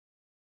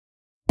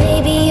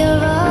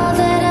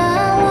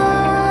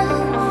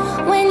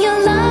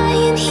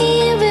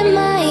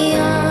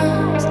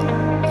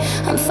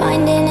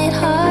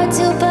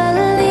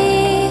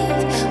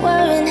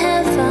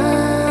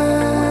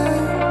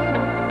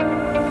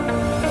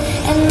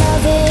and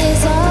love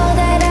is all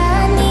that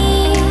I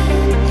need.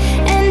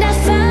 And I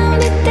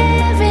found it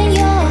there in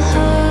your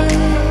heart.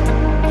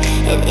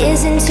 It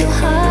isn't too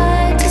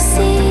hard to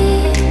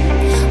see.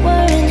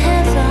 We're in heaven.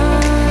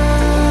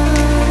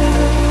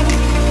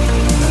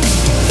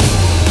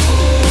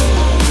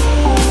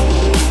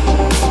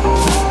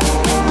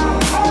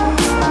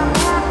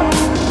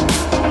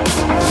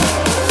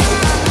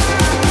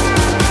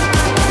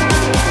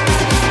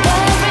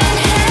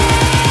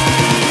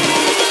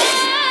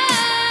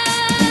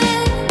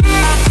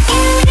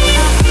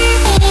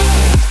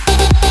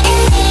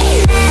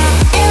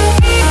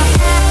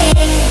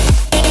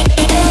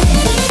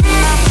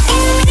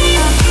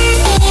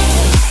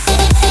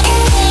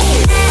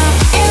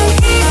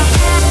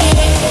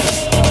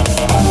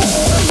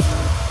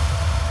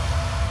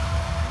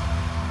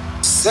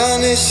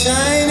 Sun is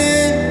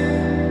shining,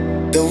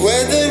 the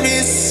weather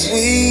is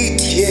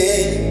sweet,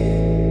 yeah.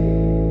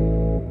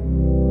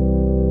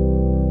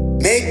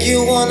 Make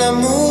you wanna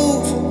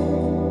move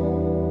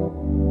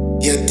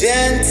your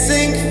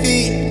dancing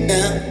feet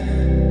now.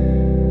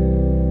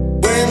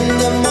 When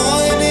the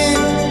morning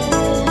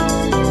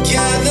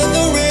gather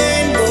the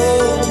rainbow,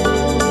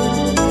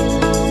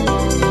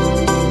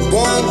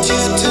 want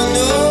you to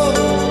know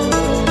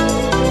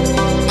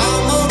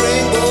I'm a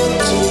rainbow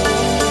too.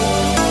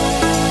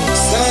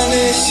 Sun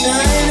is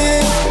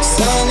shining,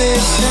 sun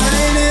is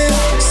shining,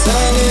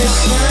 sun is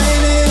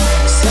shining,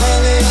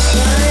 sun is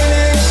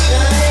shining,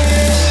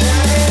 shining,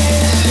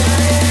 shining,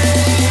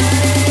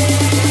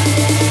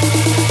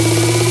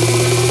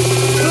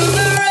 shining.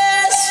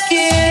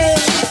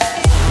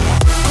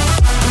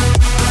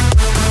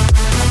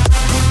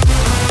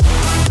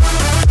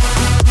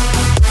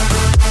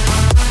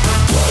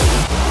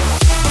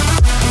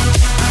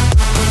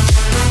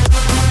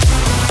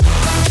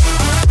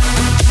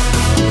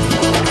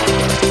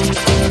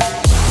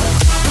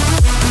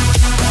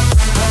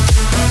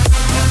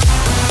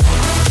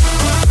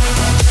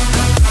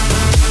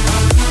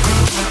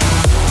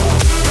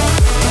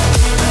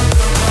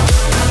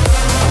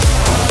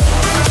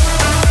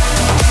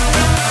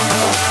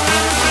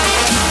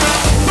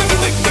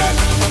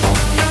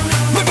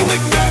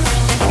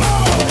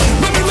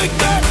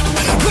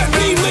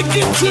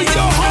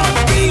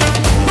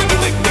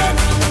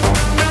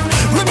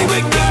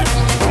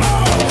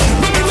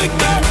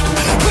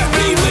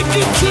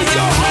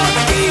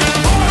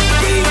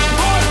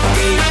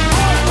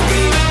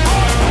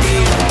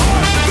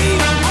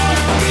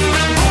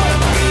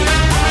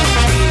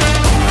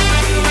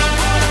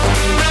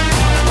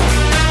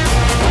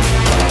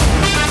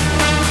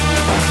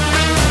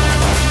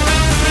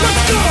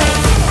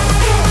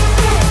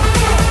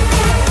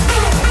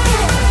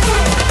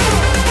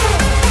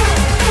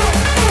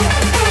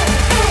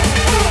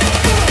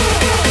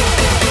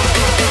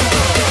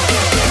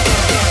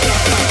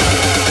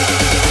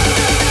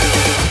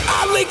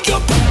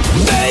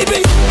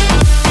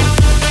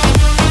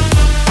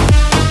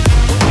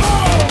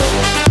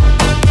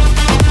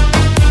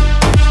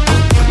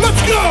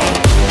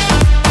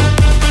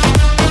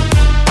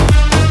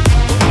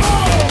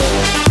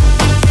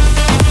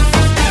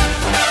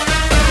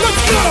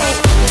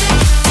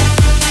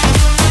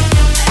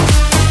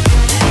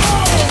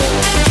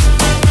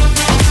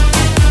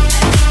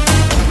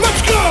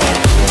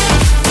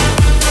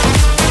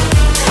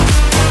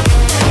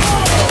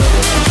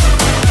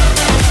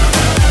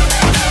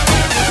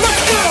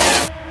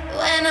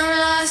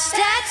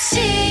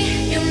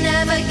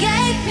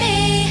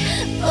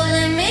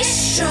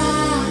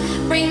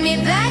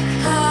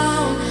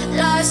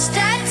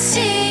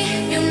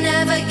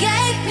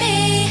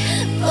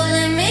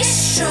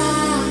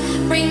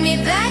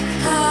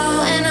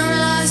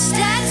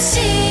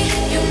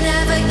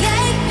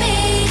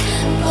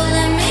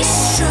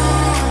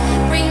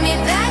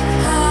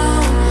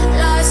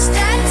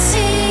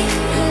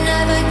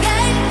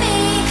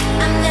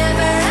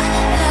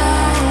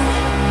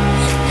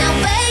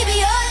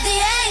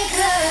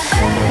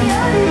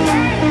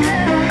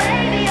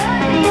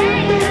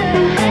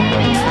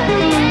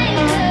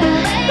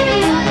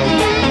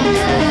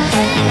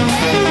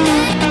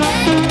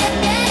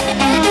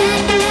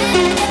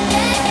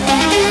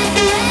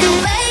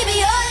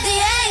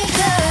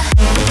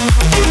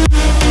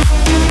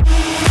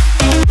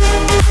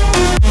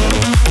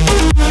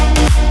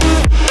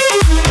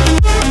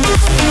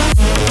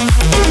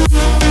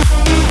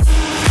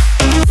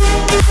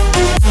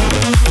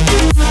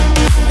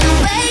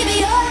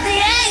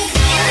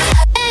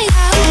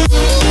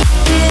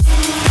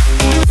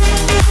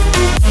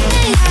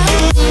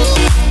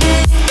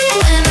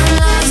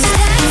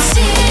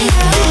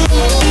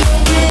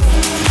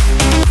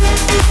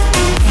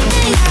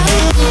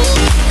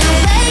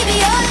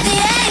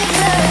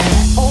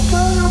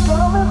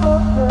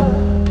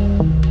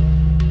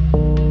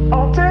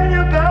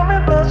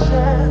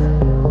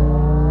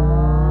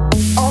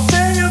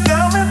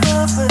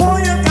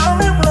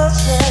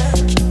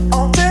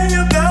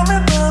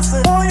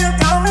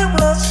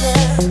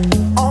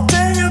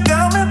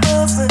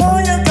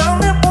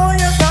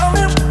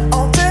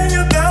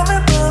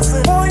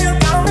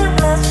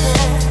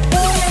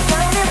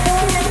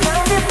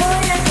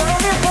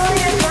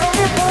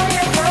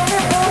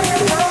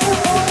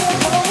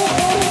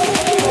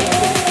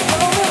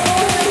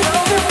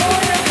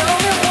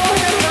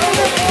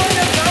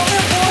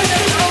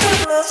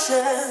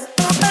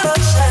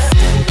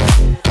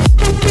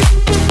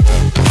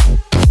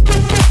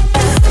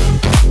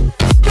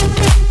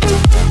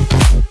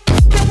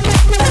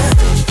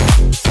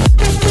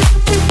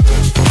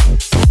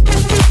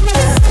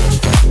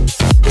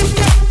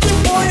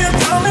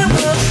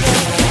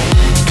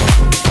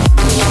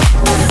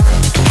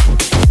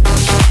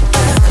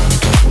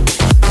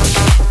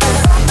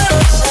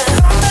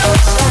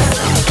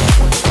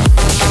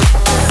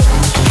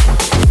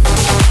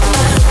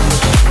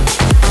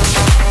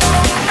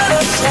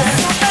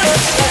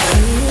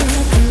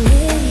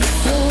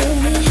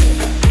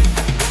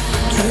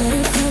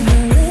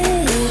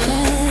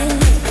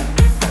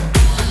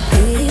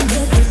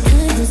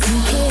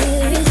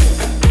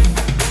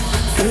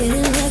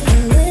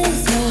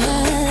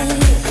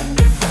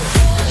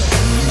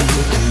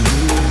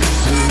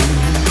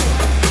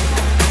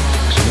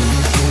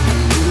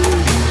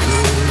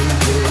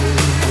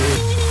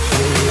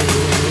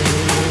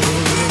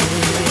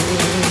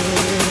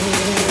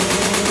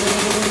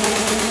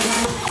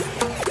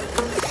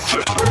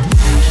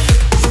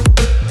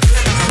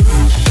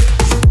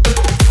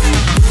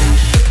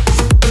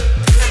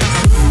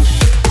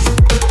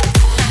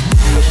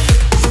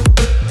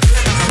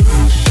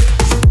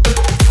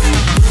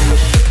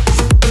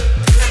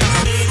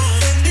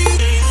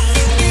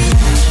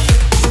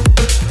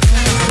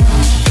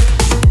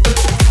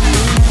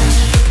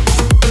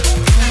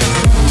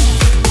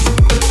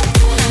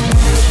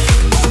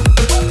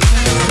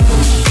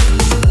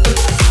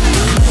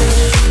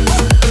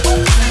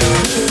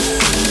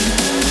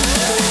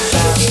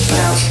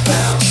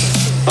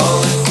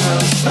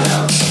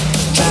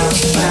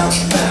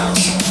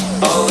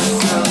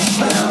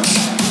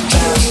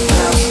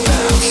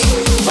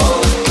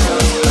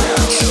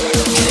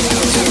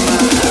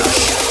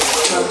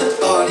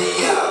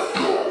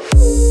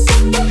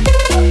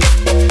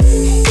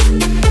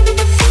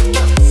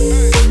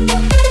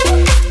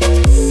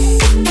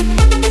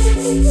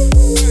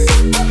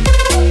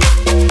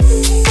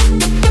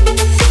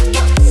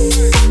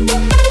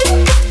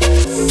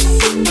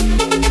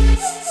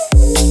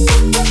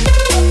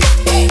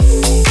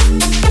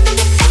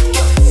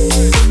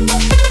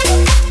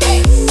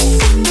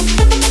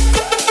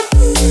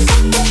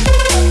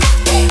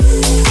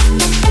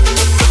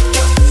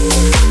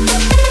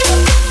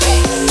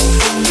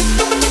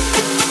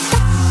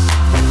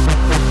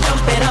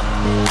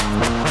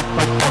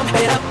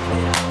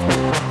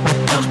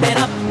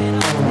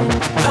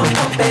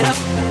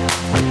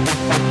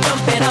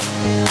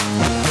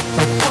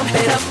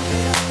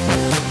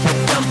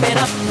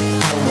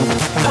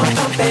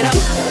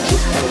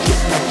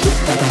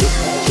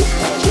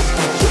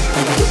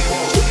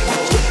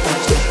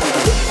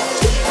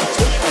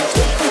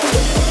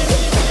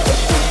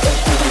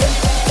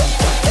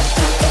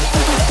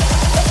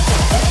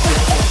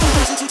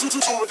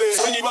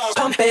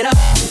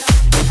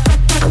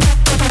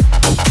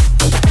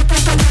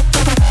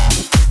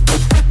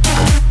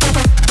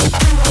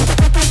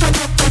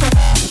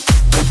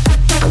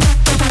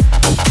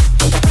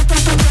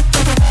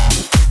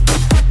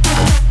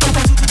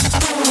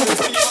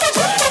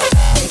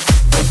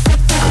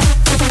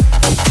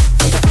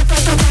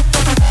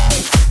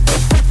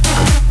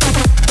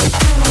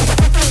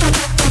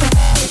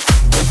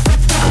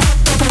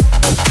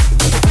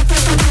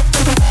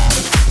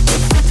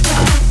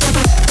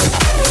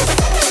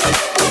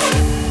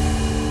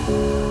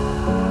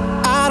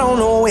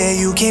 where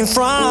you came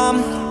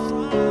from,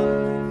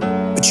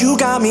 but you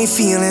got me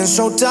feeling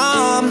so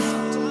dumb.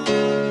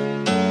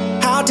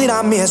 How did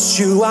I miss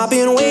you? I've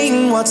been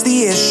waiting, what's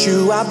the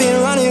issue? I've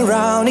been running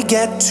around to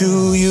get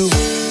to you.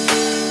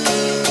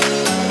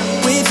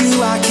 With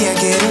you I can't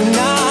get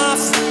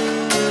enough.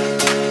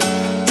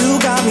 You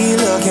got me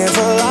looking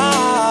for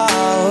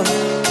love.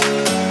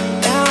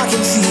 Now I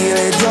can feel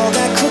it, you're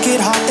that crooked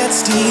heart that's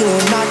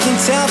stealing. I can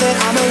tell that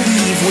I'ma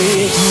leave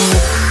with you.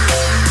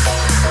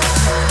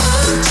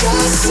 I'm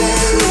just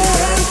saying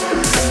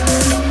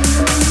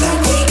that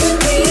we could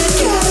be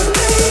together,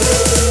 baby.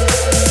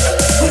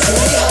 With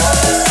three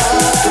hearts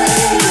all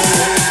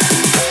breaking,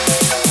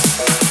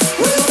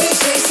 we'll be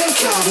chasing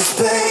colors,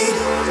 babe.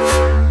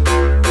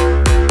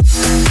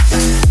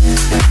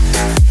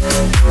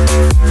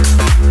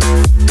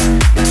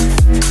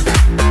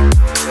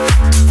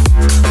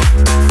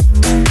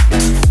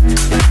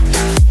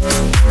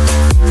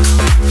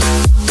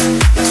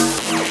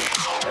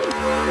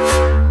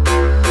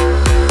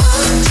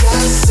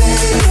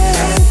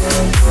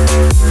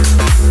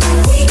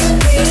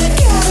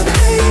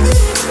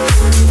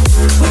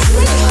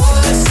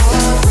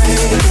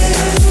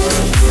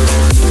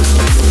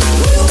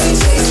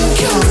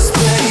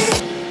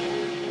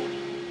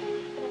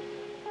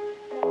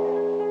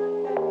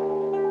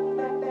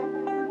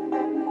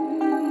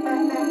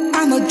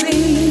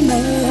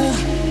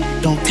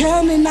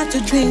 To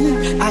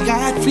dream, I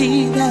got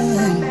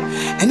freedom,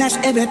 and that's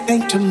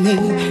everything to me.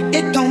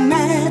 It don't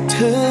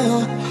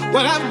matter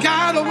what I've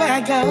got or where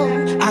I go,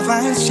 I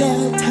find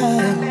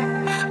shelter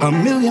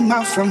 1,000,000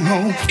 miles from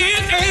home.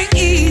 It ain't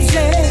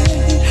easy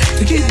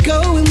to keep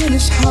going when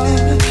it's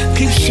hard,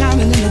 keep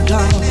shining in the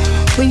dark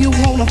when you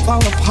wanna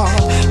fall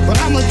apart. But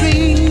I'm a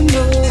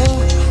dreamer,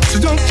 so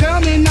don't tell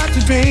me not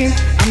to dream.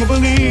 I'm a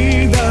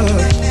believer,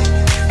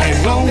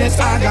 as long as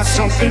I got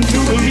something to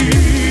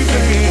believe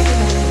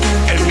in.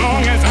 As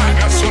long as I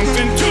got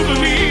something to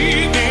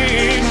believe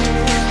in.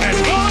 As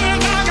long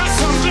as I got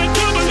something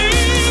to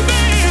believe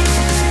in.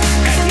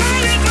 As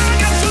long as I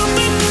got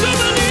something to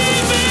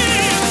believe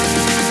in.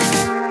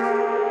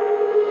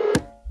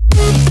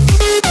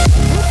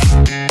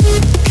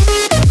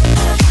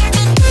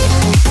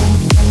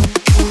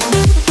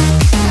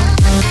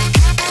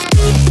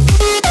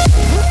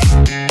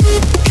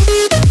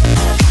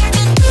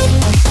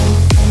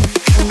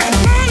 As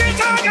long as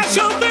I got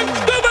something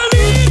to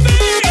believe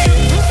in.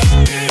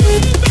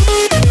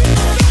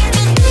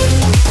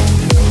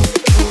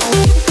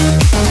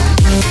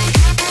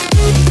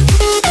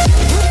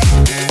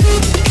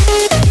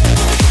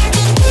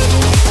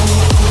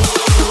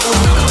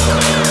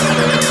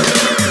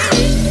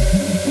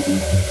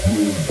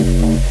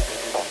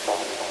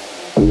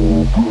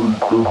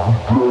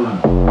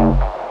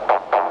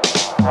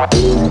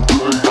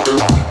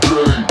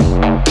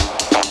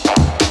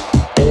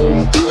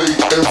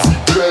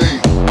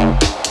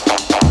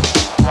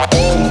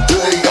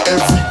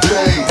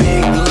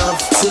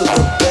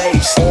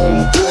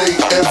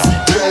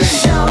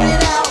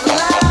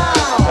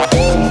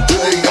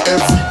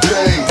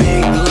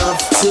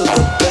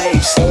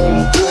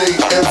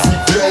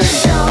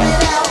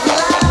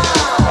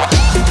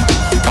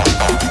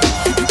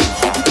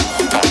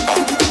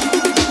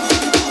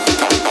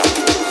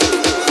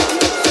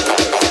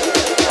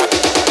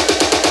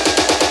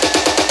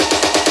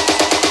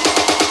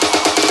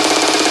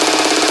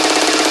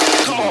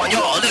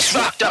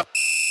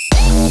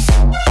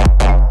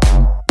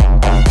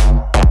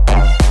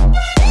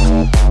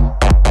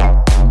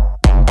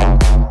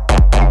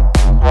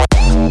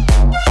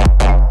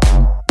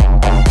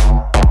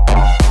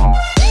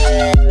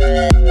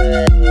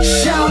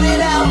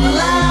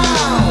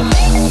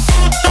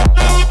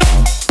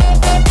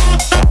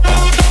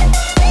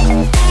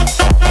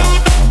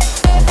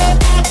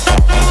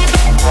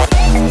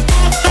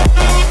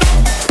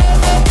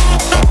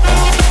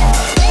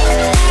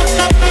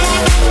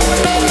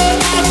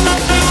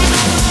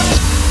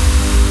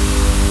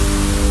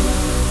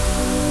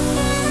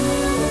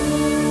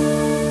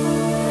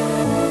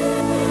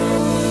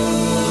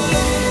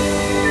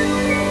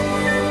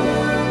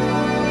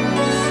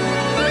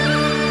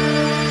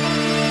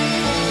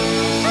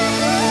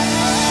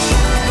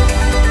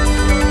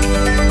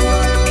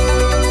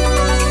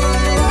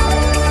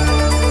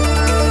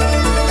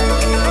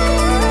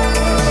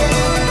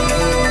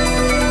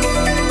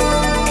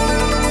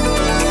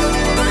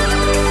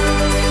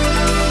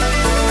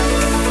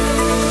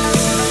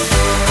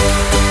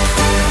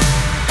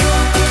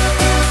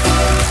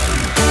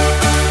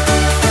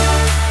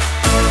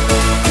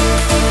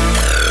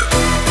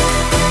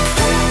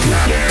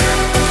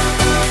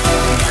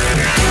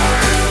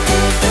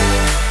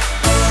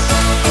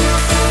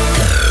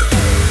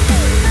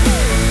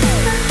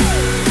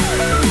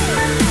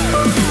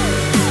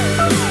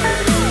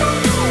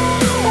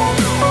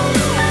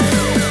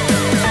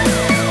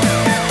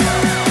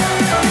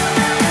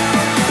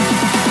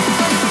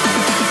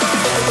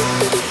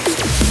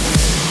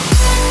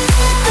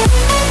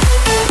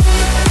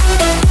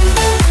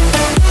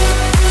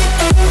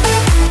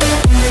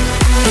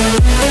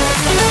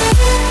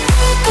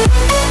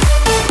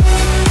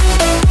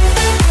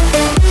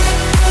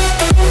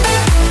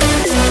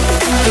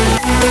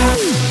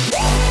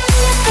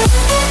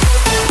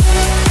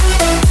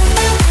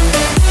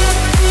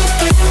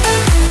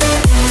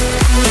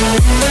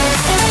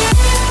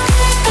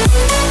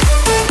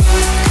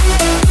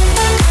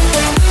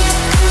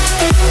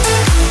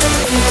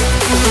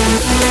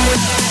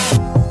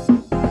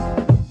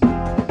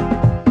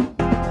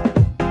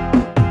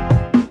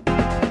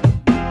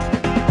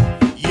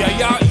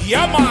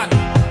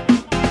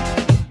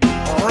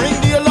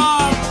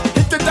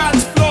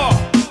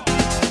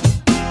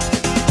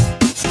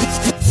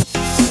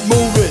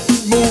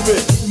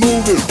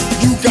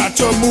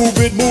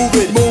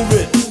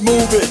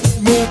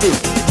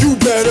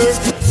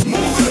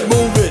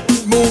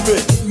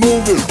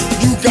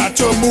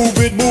 move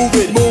it, move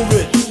it, move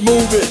it,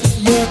 move it,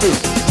 move it.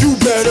 You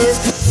better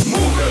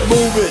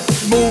move it,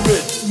 move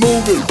it,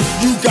 move it.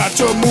 You got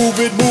to move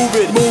it, move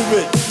it, move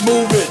it,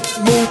 move it,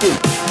 move it.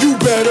 You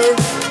better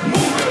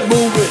move it,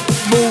 move it,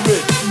 move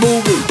it,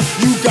 move it.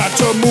 You got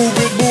to move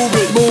it, move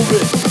it, move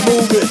it,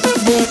 move it,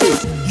 move it.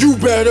 You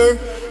better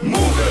move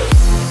it.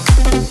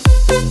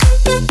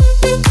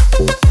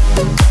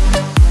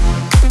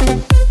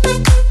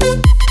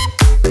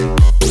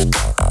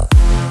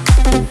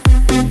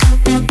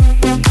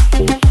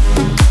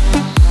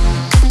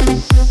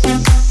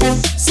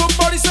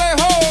 Somebody say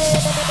ho!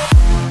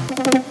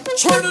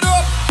 Turn it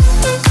up!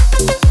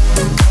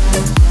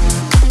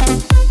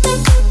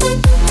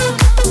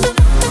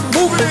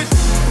 Move it!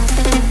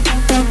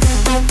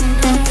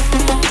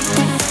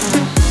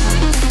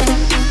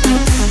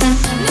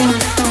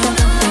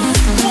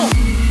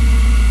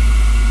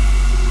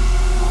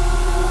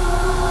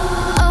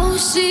 Oh,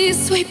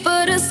 she's sweet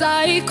but a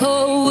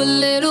psycho, a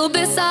little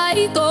bit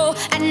psycho.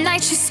 At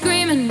night she's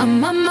screaming,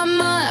 I'm on my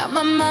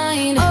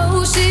mind.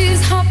 Oh,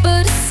 she's hot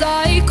but a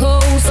psycho,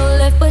 so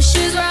left but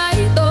she's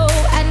right though.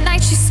 At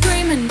night she's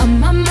screaming,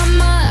 I'm on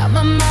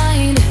my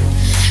mind.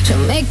 She'll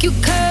make you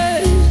curse.